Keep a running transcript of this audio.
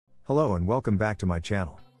Hello and welcome back to my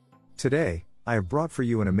channel. Today, I have brought for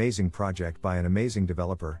you an amazing project by an amazing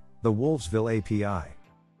developer, the Wolvesville API.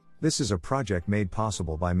 This is a project made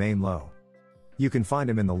possible by Mainlow. You can find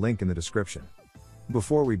him in the link in the description.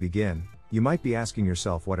 Before we begin, you might be asking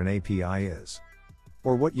yourself what an API is,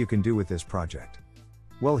 or what you can do with this project.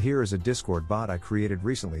 Well, here is a Discord bot I created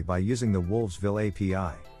recently by using the Wolvesville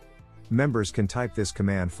API. Members can type this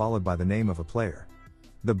command followed by the name of a player.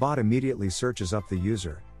 The bot immediately searches up the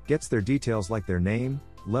user, gets their details like their name,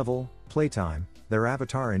 level, playtime, their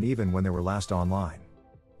avatar and even when they were last online.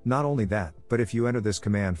 Not only that, but if you enter this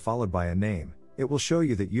command followed by a name, it will show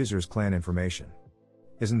you that user's clan information.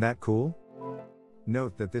 Isn't that cool?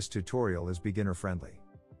 Note that this tutorial is beginner friendly.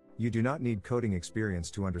 You do not need coding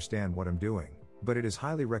experience to understand what I'm doing, but it is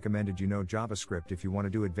highly recommended you know JavaScript if you want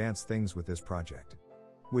to do advanced things with this project.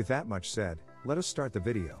 With that much said, let us start the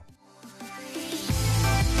video.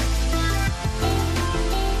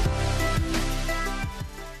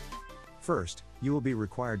 First, you will be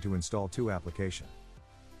required to install two applications,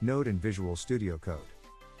 Node and Visual Studio Code.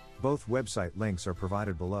 Both website links are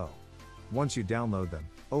provided below. Once you download them,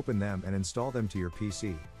 open them and install them to your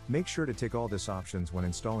PC. Make sure to tick all these options when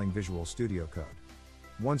installing Visual Studio Code.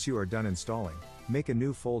 Once you are done installing, make a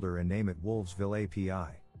new folder and name it Wolvesville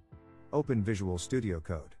API. Open Visual Studio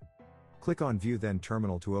Code. Click on View then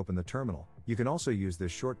Terminal to open the terminal. You can also use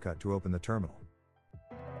this shortcut to open the terminal.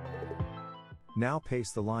 Now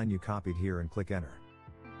paste the line you copied here and click Enter.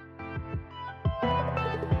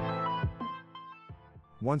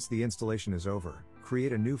 Once the installation is over,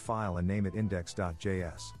 create a new file and name it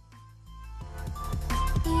index.js.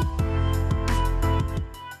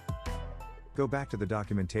 Go back to the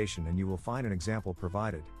documentation and you will find an example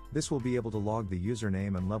provided. This will be able to log the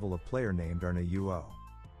username and level of player named Arna UO.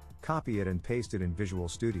 Copy it and paste it in Visual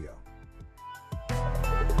Studio.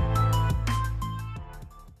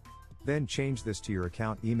 Then change this to your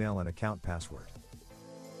account email and account password.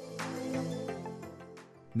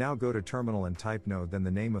 Now go to terminal and type node then the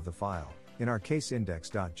name of the file, in our case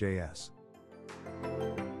index.js.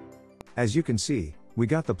 As you can see, we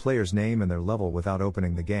got the player's name and their level without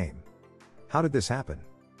opening the game. How did this happen?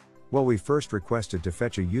 Well, we first requested to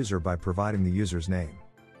fetch a user by providing the user's name.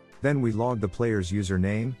 Then we logged the player's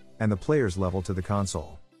username and the player's level to the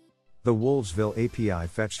console. The Wolvesville API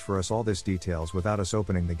fetched for us all this details without us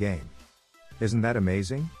opening the game. Isn't that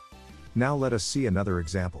amazing? Now let us see another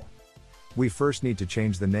example. We first need to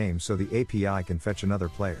change the name so the API can fetch another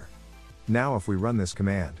player. Now if we run this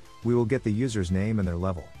command, we will get the user's name and their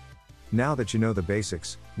level. Now that you know the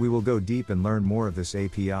basics, we will go deep and learn more of this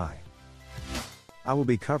API. I will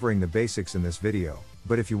be covering the basics in this video,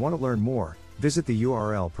 but if you want to learn more, visit the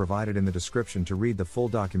URL provided in the description to read the full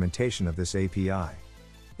documentation of this API.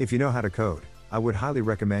 If you know how to code, I would highly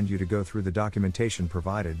recommend you to go through the documentation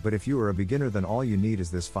provided, but if you are a beginner then all you need is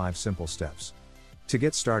this 5 simple steps. To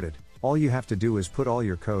get started, all you have to do is put all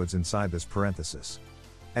your codes inside this parenthesis.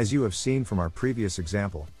 As you have seen from our previous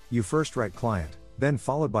example, you first write client, then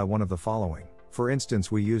followed by one of the following. For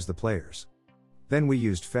instance, we used the players. Then we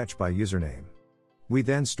used fetch by username. We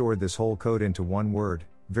then stored this whole code into one word,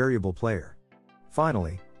 variable player.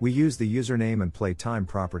 Finally, we used the username and playtime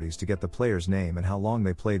properties to get the player's name and how long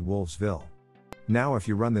they played Wolvesville. Now if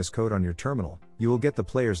you run this code on your terminal, you will get the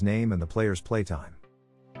player's name and the player's playtime.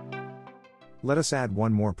 Let us add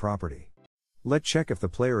one more property. Let's check if the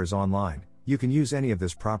player is online. You can use any of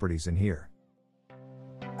these properties in here.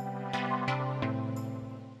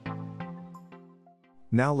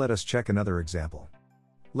 Now let us check another example.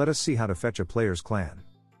 Let us see how to fetch a player's clan.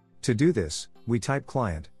 To do this, we type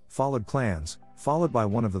client, followed clans, followed by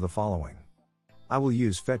one of the following. I will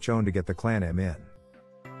use fetch own to get the clan m in.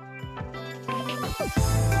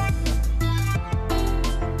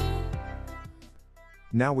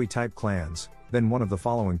 Now we type clans, then one of the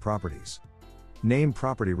following properties. Name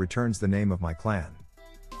property returns the name of my clan.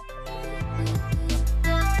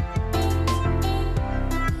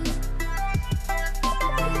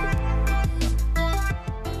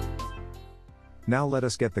 Now let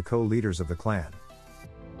us get the co-leaders of the clan.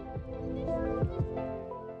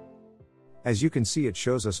 As you can see, it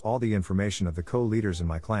shows us all the information of the co-leaders in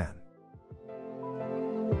my clan.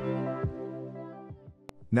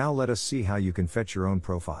 Now let us see how you can fetch your own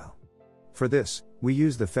profile. For this, we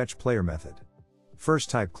use the fetch player method. First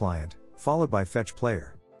type client, followed by fetch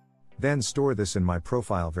player. Then store this in my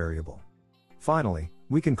profile variable. Finally,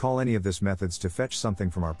 we can call any of these methods to fetch something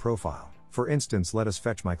from our profile. For instance, let us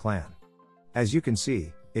fetch my clan. As you can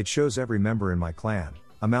see, it shows every member in my clan,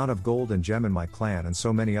 amount of gold and gem in my clan and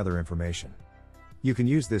so many other information. You can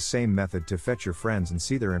use this same method to fetch your friends and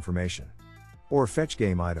see their information. Or fetch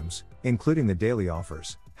game items, including the daily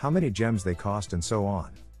offers, how many gems they cost, and so on.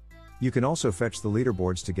 You can also fetch the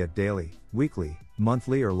leaderboards to get daily, weekly,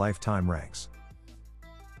 monthly, or lifetime ranks.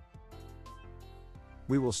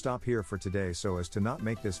 We will stop here for today so as to not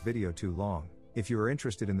make this video too long. If you are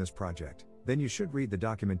interested in this project, then you should read the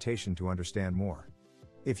documentation to understand more.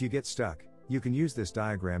 If you get stuck, you can use this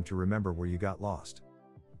diagram to remember where you got lost.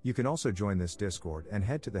 You can also join this Discord and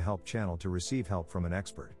head to the help channel to receive help from an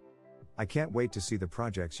expert. I can't wait to see the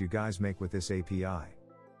projects you guys make with this API.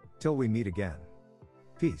 Till we meet again.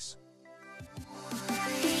 Peace.